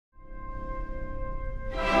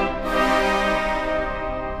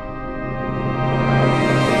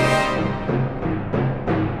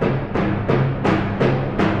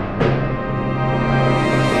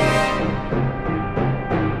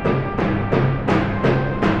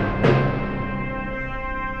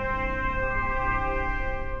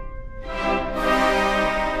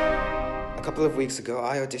couple of weeks ago,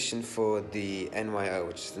 I auditioned for the NYO,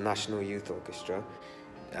 which is the National Youth Orchestra,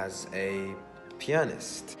 as a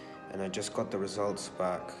pianist. And I just got the results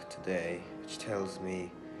back today, which tells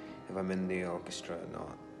me if I'm in the orchestra or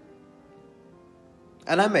not.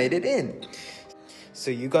 And I made it in!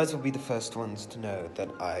 So you guys will be the first ones to know that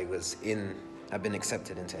I've been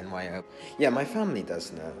accepted into NYO. Yeah, my family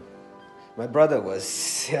does know. My brother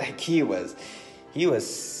was, like, he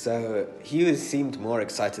seemed more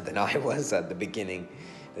excited than I was at the beginning.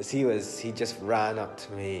 As he just ran up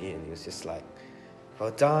to me and he was just like,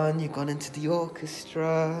 "Well done, you got into the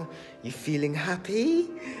orchestra, you feeling happy?"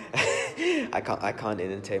 I can't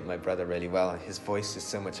imitate my brother really well. His voice is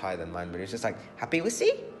so much higher than mine, but he was just like, "Happy,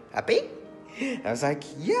 Wissy? Happy?" I was like,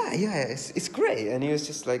 yeah, it's great. And he was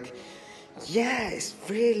just like, "Yeah, it's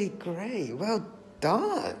really great, well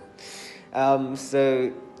done."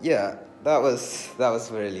 So yeah, that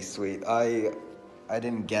was really sweet. I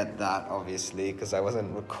didn't get that, obviously, because I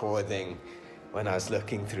wasn't recording when I was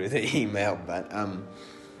looking through the email,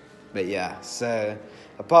 but yeah, so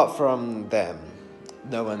apart from them,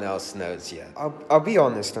 no one else knows yet. I'll be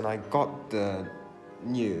honest, when I got the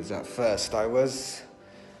news at first, I was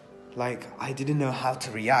like, I didn't know how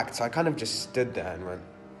to react, so I kind of just stood there and went,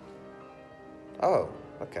 "Oh,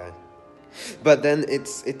 okay." But then it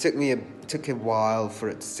took a while for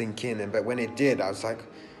it to sink in, but when it did, I was like,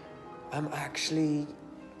 I'm actually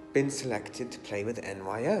been selected to play with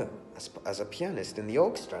NYO as a pianist in the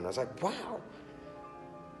orchestra. And I was like, wow,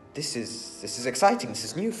 this is exciting, this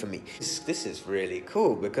is new for me. This is really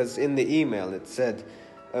cool, because in the email it said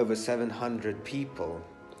over 700 people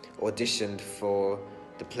auditioned for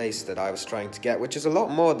the place that I was trying to get, which is a lot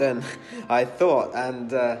more than I thought.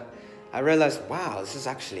 And I realized, wow, this is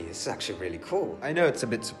actually really cool. I know it's a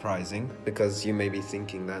bit surprising, because you may be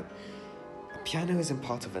thinking that a piano isn't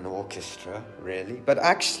part of an orchestra, really. But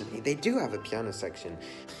actually, they do have a piano section.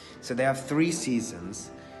 So they have 3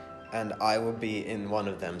 seasons, and I will be in one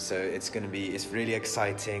of them. So it's really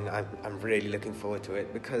exciting. I'm really looking forward to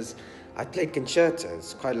it, because I played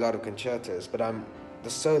concertos, quite a lot of concertos, but I'm the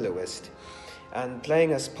soloist. And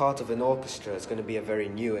playing as part of an orchestra is going to be a very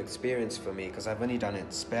new experience for me, because I've only done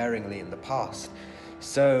it sparingly in the past.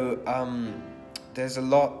 So there's a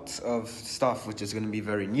lot of stuff which is going to be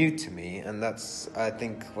very new to me, and that's, I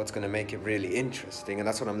think, what's going to make it really interesting, and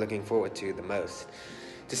that's what I'm looking forward to the most.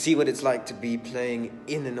 To see what it's like to be playing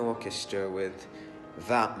in an orchestra with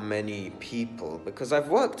that many people, because I've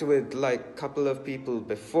worked with like a couple of people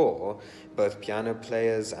before, both piano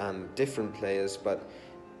players and different players, but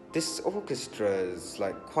this orchestra is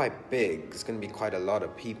like quite big. It's going to be quite a lot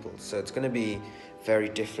of people, so it's going to be a very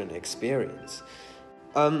different experience.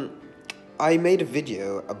 I made a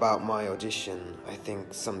video about my audition, I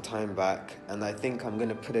think, some time back, and I think I'm going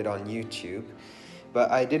to put it on YouTube,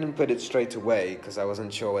 but I didn't put it straight away because I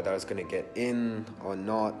wasn't sure whether I was going to get in or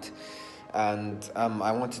not. And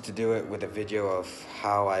I wanted to do it with a video of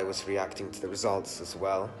how I was reacting to the results as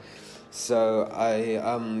well. So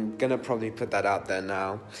I'm gonna probably put that out there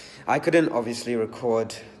now. I couldn't obviously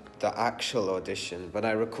record the actual audition, but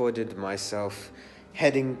I recorded myself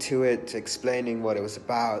heading to it, explaining what it was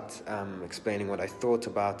about, explaining what I thought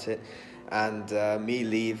about it, and me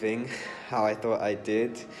leaving, how I thought I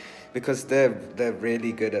did, because they're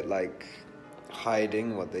really good at like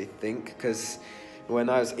hiding what they think. Because when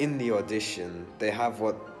I was in the audition, they have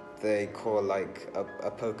what they call like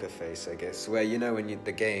a poker face, I guess, where, you know, when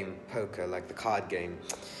the game poker, like the card game,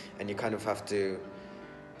 and you kind of have to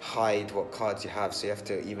hide what cards you have, so you have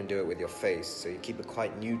to even do it with your face, so you keep it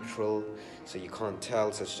quite neutral, so you can't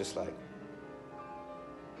tell, so it's just like.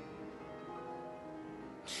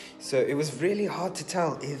 So it was really hard to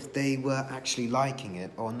tell if they were actually liking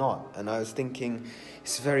it or not, and I was thinking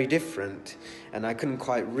it's very different, and I couldn't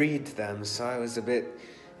quite read them, so I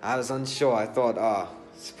was unsure. I thought,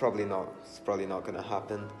 it's probably not going to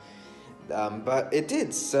happen, but it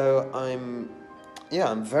did. So I'm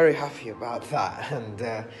very happy about that, and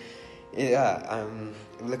I'm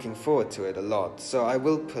looking forward to it a lot. So I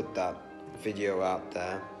will put that video out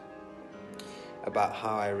there about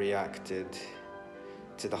how I reacted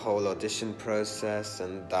to the whole audition process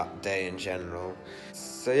and that day in general.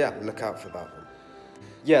 So yeah, look out for that one.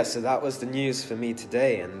 Yeah, so that was the news for me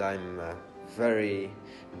today, and I'm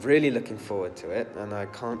really looking forward to it, and I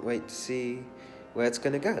can't wait to see where it's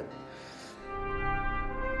going to go.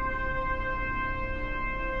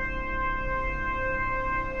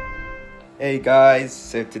 Hey guys,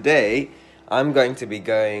 so today I'm going to be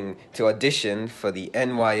going to audition for the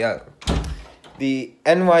NYO. The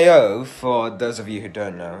NYO, for those of you who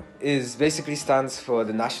don't know, basically stands for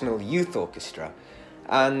the National Youth Orchestra.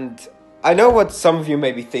 And I know what some of you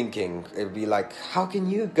may be thinking. It'd be like, how can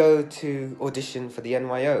you go to audition for the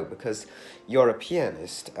NYO? Because you're a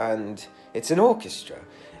pianist and it's an orchestra.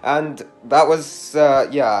 And that was,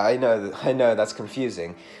 yeah, I know that's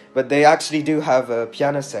confusing. But they actually do have a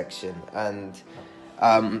piano section, and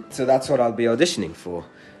so that's what I'll be auditioning for.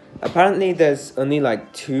 Apparently, there's only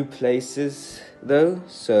like 2 places though,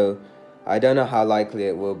 so I don't know how likely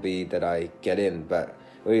it will be that I get in, but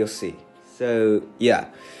we'll see. So yeah,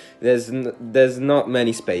 there's not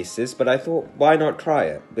many spaces, but I thought, why not try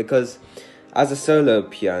it? Because as a solo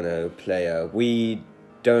piano player, we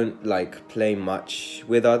don't like play much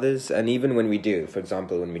with others, and even when we do, for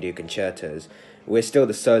example, when we do concertos, we're still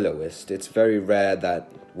the soloist. It's very rare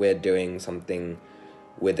that we're doing something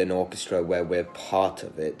with an orchestra where we're part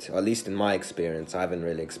of it. Or at least in my experience, I haven't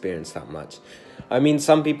really experienced that much. I mean,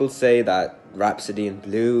 some people say that Rhapsody in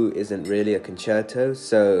Blue isn't really a concerto,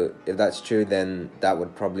 so if that's true, then that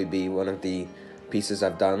would probably be one of the pieces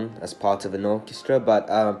I've done as part of an orchestra. But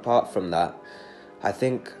apart from that, I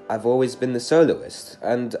think I've always been the soloist.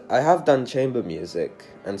 And I have done chamber music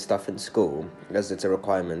and stuff in school, as it's a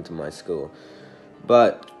requirement in my school.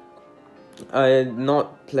 But I had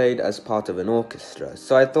not played as part of an orchestra,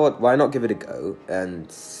 so I thought, why not give it a go and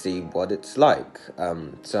see what it's like.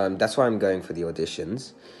 So that's why I'm going for the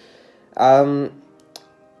auditions.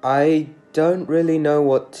 I don't really know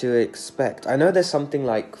what to expect. I know there's something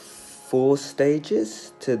like 4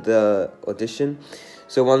 stages to the audition.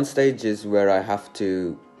 So one stage is where I have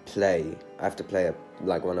to play. I have to play a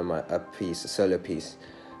solo piece.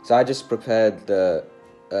 So I just prepared the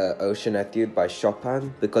Ocean Etude by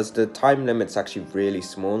Chopin, because the time limit's actually really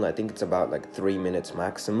small. I think it's about like 3 minutes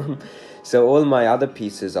maximum. So all my other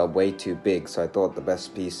pieces are way too big, so I thought the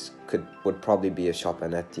best piece would probably be a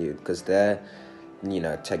Chopin Etude, because they're, you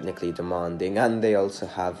know, technically demanding, and they also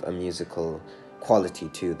have a musical quality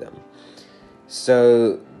to them.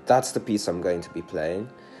 So that's the piece I'm going to be playing.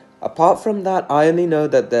 Apart from that, I only know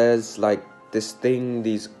that there's like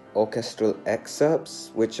these orchestral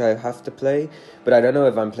excerpts which I have to play, but I don't know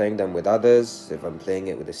if I'm playing them with others, if I'm playing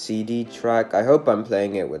it with a CD track. I hope I'm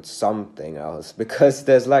playing it with something else, because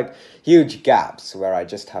there's like huge gaps where I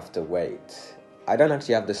just have to wait. I don't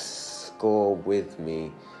actually have the score with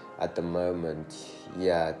me at the moment.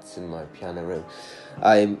 Yeah, it's in my piano room.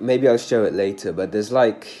 Maybe I'll show it later, but there's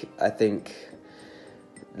like, I think,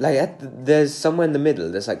 there's somewhere in the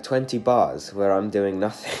middle, there's like 20 bars where I'm doing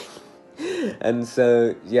nothing. And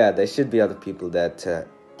so, yeah, there should be other people there to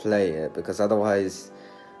play it, because otherwise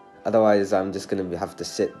I'm just going to have to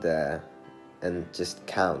sit there and just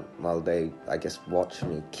count while they, I guess, watch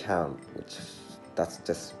me count, which that's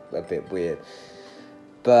just a bit weird.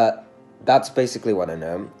 But that's basically what I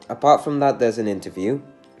know. Apart from that, there's an interview.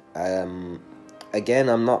 Again,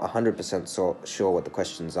 I'm not 100% sure what the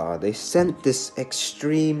questions are. They sent this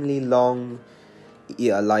extremely long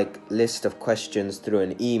list of questions through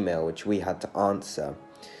an email which we had to answer.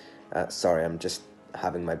 Sorry, I'm just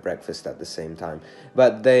having my breakfast at the same time.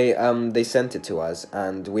 But they sent it to us,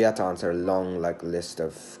 and we had to answer a long list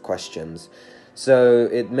of questions. So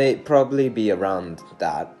it may probably be around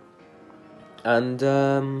that. And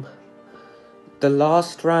the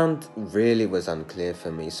last round really was unclear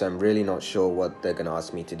for me, so I'm really not sure what they're gonna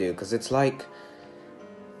ask me to do, because it's like,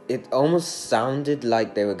 it almost sounded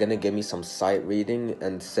like they were going to give me some sight reading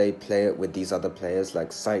and say play it with these other players,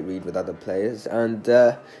 like sight read with other players. And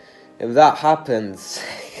if that happens,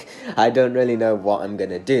 I don't really know what I'm going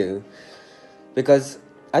to do, because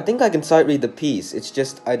I think I can sight read the piece. It's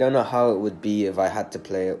just I don't know how it would be if I had to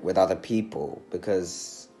play it with other people,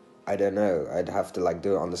 because I don't know. I'd have to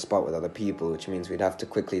do it on the spot with other people, which means we'd have to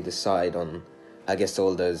quickly decide on, I guess,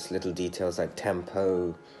 all those little details like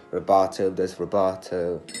tempo, rubato,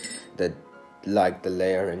 the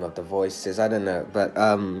layering of the voices, I don't know. But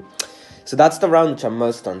so that's the round which I'm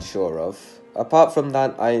most unsure of. Apart from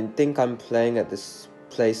that, I think I'm playing at this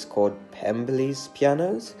place called Pemberley's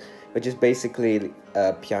Pianos, which is basically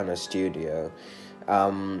a piano studio.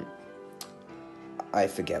 I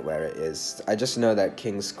forget where it is. I just know that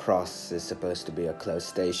King's Cross is supposed to be a close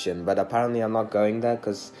station, but apparently I'm not going there,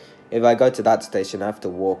 because if I go to that station, I have to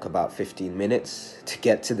walk about 15 minutes to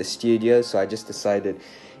get to the studio. So I just decided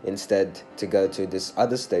instead to go to this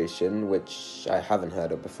other station, which I haven't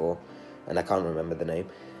heard of before, and I can't remember the name.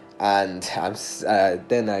 And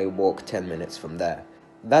then I walk 10 minutes from there.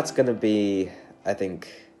 That's going to be, I think,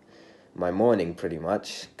 my morning pretty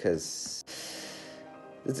much, because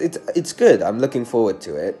it's good. I'm looking forward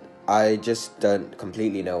to it. I just don't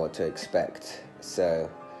completely know what to expect. So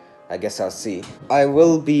I guess I'll see. I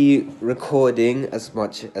will be recording as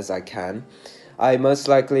much as I can. I most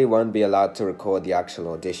likely won't be allowed to record the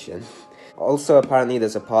actual audition. Also, apparently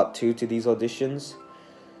there's a part 2 to these auditions.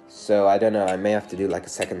 So I don't know, I may have to do like a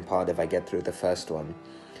second part if I get through the first one.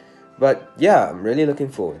 But yeah, I'm really looking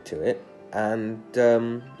forward to it. And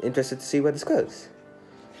interested to see where this goes.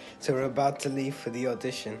 So we're about to leave for the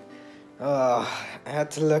audition. I had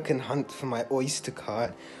to look and hunt for my Oyster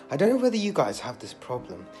card. I don't know whether you guys have this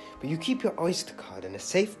problem, but you keep your Oyster card in a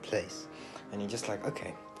safe place. And you're just like,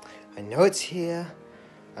 okay, I know it's here.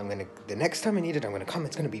 The next time I need it, I'm gonna come.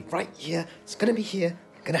 It's gonna be right here. It's gonna be here.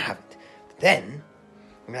 I'm gonna have it. But then,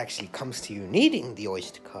 when it actually comes to you needing the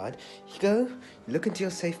Oyster card, you look into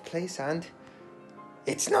your safe place, and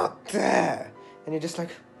it's not there. And you're just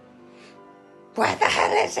like, where the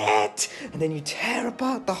hell is it? And then you tear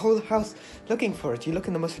apart the whole house looking for it. You look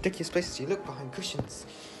in the most ridiculous places. You look behind cushions.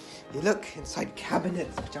 You look inside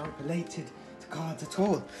cabinets which aren't related to cards at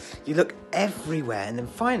all. You look everywhere. And then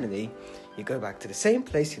finally, you go back to the same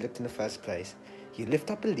place you looked in the first place. You lift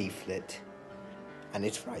up a leaflet, and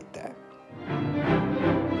it's right there.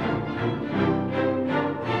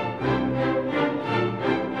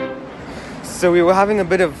 So we were having a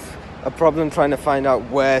bit of a problem trying to find out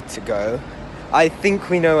where to go. I think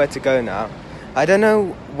we know where to go now. I don't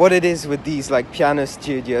know what it is with these like piano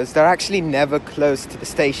studios. They're actually never close to the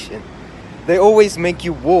station. They always make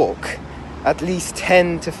you walk at least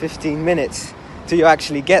 10 to 15 minutes till you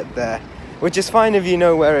actually get there, which is fine if you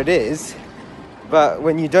know where it is. But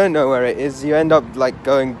when you don't know where it is, you end up like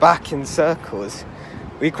going back in circles.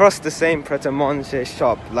 We crossed the same Pret-a-Manger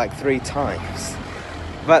shop like 3 times.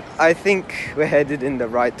 But I think we're headed in the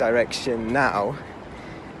right direction now.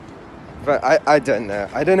 But I don't know.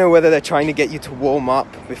 I don't know whether they're trying to get you to warm up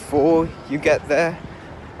before you get there.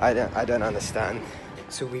 I don't understand.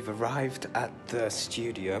 So we've arrived at the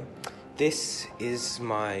studio. This is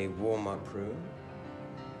my warm-up room.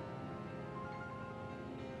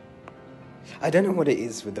 I don't know what it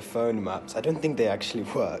is with the phone maps. I don't think they actually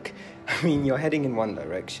work. I mean, you're heading in one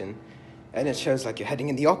direction, and it shows like you're heading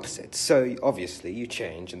in the opposite. So obviously you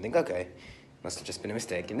change and think, okay, must have just been a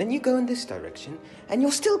mistake. And then you go in this direction, and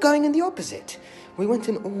you're still going in the opposite. We went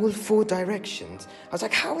in all 4 directions. I was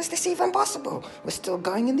like, how is this even possible? We're still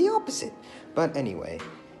going in the opposite. But anyway,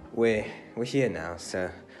 we're here now,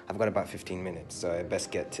 so I've got about 15 minutes, so I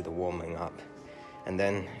best get to the warming up, and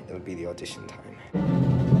then it'll be the audition time.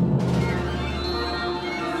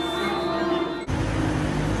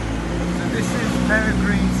 So this is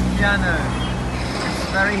Peregrine's piano.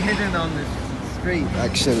 It's very hidden on this street,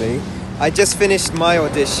 Actually, I just finished my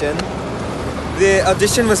audition. The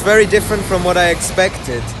audition was very different from what I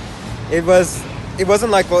expected. It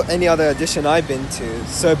wasn't like any other audition I've been to.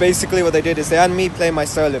 So basically what they did is they had me play my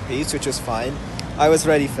solo piece, which was fine. I was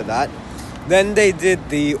ready for that. Then they did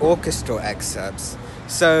the orchestral excerpts.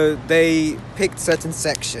 So they picked certain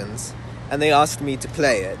sections and they asked me to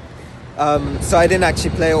play it. So I didn't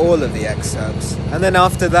actually play all of the excerpts. And then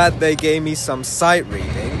after that they gave me some sight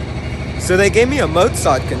reading. So they gave me a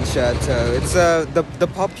Mozart concerto. It's the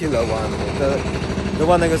popular one, the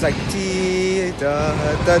one that goes like dee da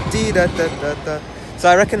da dee da da da da. So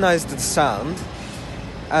I recognized the sound,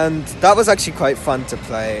 and that was actually quite fun to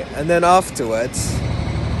play. And then afterwards,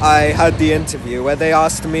 I had the interview where they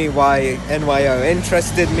asked me why NYO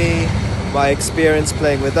interested me, my experience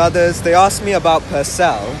playing with others. They asked me about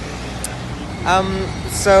Purcell.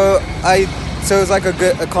 So it was like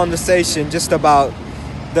a conversation just about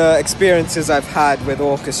the experiences I've had with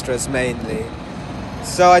orchestras mainly.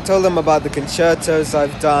 So I told them about the concertos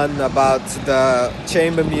I've done, about the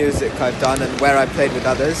chamber music I've done, and where I played with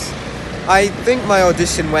others. I think my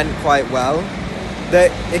audition went quite well.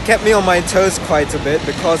 It kept me on my toes quite a bit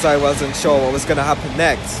because I wasn't sure what was going to happen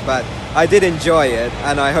next, but I did enjoy it,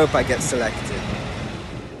 and I hope I get selected.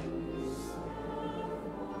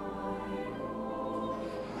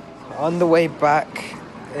 On the way back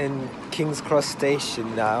in King's Cross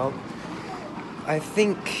Station now, I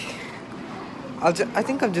think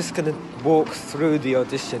I'm just gonna walk through the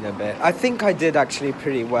audition a bit. I think I did actually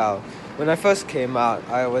pretty well. When I first came out,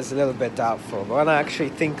 I was a little bit doubtful, but when I actually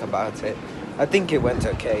think about it, I think it went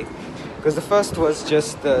okay. Because the first was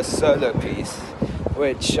just the solo piece,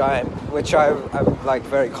 which I'm like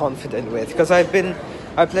very confident with, because I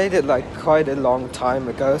played it like quite a long time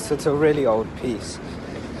ago, so it's a really old piece.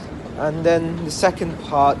 And then the second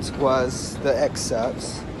part was the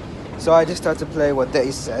excerpts, so I just had to play what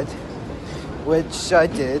they said, which I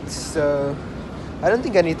did, so I don't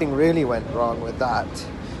think anything really went wrong with that.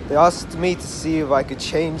 They asked me to see if I could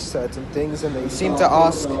change certain things, and they seemed to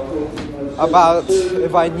ask about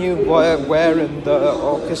if I knew where in the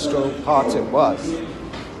orchestral part it was.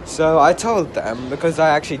 So I told them, because I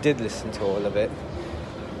actually did listen to all of it.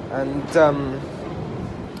 And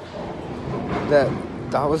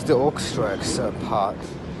that was the orchestra excerpt part.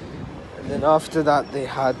 And then after that they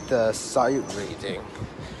had the sight reading.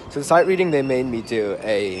 So the sight reading, they made me do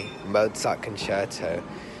a Mozart concerto.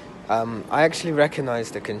 I actually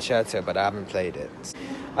recognized the concerto, but I haven't played it.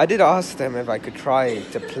 I did ask them if I could try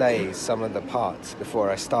to play some of the parts before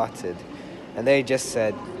I started, and they just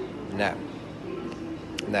said, no,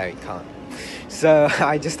 you can't. So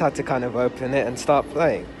I just had to kind of open it and start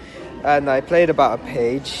playing. And I played about a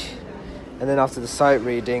page, and then after the sight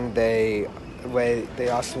reading, they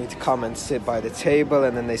asked me to come and sit by the table,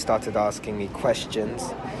 and then they started asking me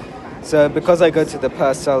questions. So because I go to the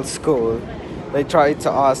Purcell school, they tried to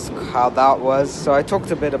ask how that was. So I talked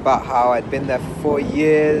a bit about how I'd been there for 4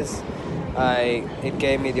 years. It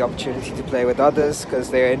gave me the opportunity to play with others because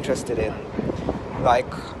they're interested in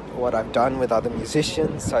like what I've done with other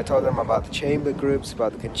musicians. So I told them about the chamber groups,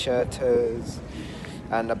 about the concertos,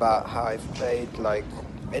 and about how I've played like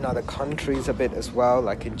in other countries a bit as well,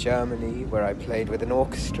 like in Germany where I played with an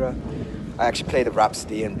orchestra. I actually played a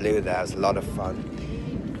Rhapsody in Blue there. It was a lot of fun.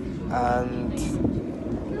 And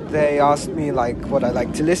they asked me like what I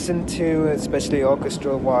like to listen to, especially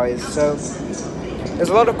orchestral wise. So there's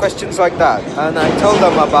a lot of questions like that, and I told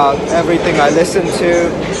them about everything I listen to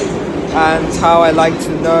and how I like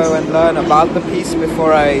to know and learn about the piece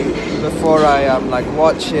before I like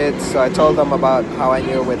watch it. So I told them about how I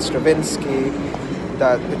knew with Stravinsky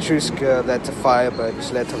that Petrushka led to Firebird,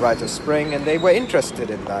 which led to Rite of Spring, and they were interested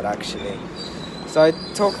in that actually. So I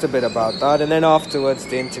talked a bit about that, and then afterwards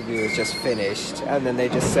the interview was just finished, and then they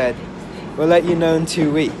just said, we'll let you know in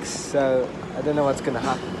 2 weeks. So I don't know what's going to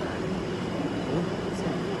happen.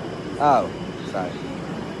 Oh, sorry.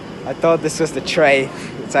 I thought this was the tray.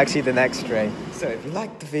 It's actually the next tray. So if you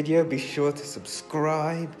liked the video, be sure to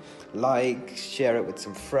subscribe, like, share it with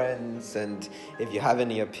some friends, and if you have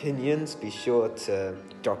any opinions, be sure to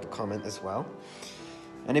drop a comment as well.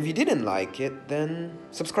 And if you didn't like it, then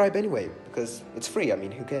subscribe anyway, because it's free. I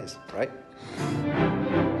mean, who cares, right?